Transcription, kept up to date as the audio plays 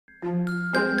I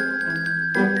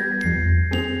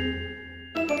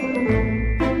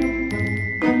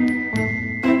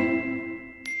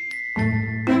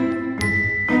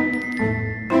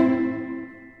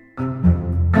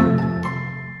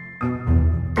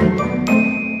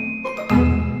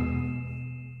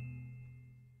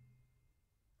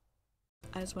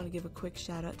just want to give a quick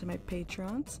shout out to my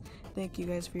patrons. Thank you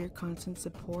guys for your constant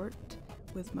support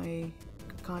with my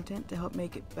content to help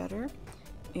make it better,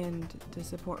 and to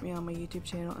support me on my YouTube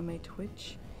channel and my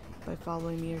Twitch by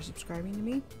following me or subscribing to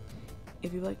me.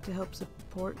 If you'd like to help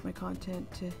support my content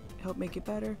to help make it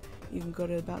better, you can go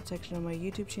to the About section on my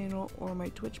YouTube channel or my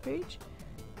Twitch page.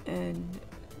 And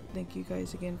thank you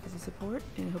guys again for the support,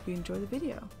 and I hope you enjoy the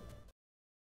video.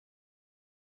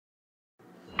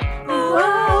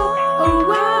 Oh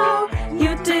wow,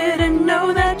 you didn't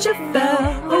know that you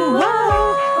fell. Oh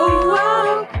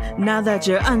wow, now that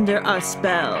you're under our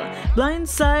spell.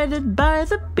 Blindsided by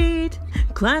the beat,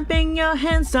 clamping your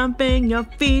hands, stomping your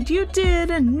feet. You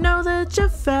didn't know that you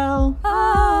fell.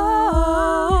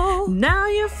 Oh, now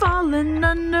you're falling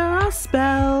under our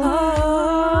spell.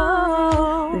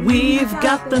 Oh, we've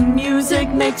got the music,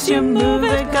 makes you move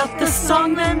it. Got the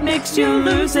song that makes you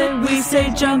lose it. We say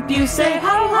jump, you say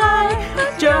how high.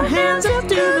 Put your hands up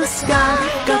to the sky.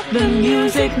 Got the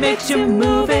music, makes you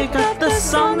move it. Got the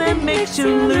song that makes you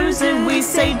lose it. We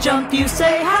say jump, you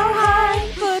say how high.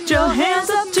 Put your hands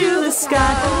up to the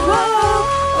sky. Whoa,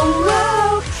 oh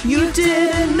whoa, you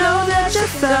didn't know that you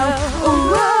fell. Oh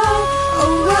whoa,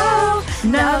 oh whoa,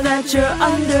 now that you're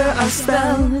under our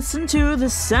spell. Listen to the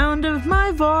sound of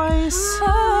my voice.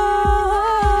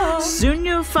 Oh, soon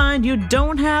you'll find you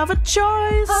don't have a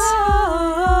choice.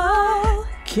 Oh,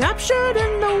 captured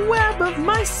in the web of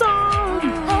my song.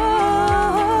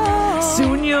 Oh,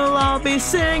 soon you'll all be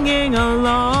singing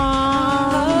along.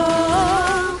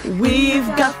 Oh, we've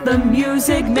got the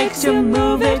music, makes you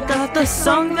move it. Got the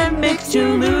song that makes you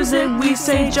lose it. We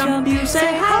say jump, you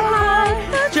say how high.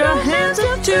 Put your hands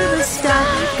up to the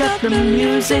sky. Got the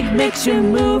music, makes you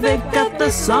move it. Got the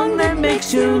song that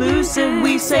makes you lose it.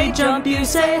 We say jump, you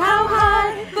say how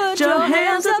high. Put your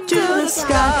hands up to the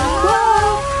sky.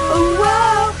 Whoa, oh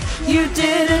whoa, you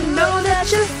didn't know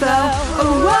that you fell.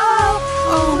 Oh whoa,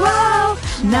 oh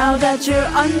whoa, now that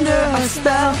you're under our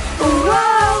spell. Oh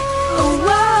whoa, oh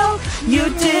whoa, you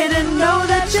didn't know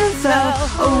that you fell.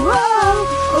 Oh whoa,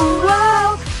 oh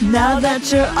whoa, now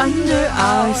that you're under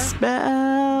our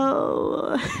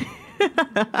spell.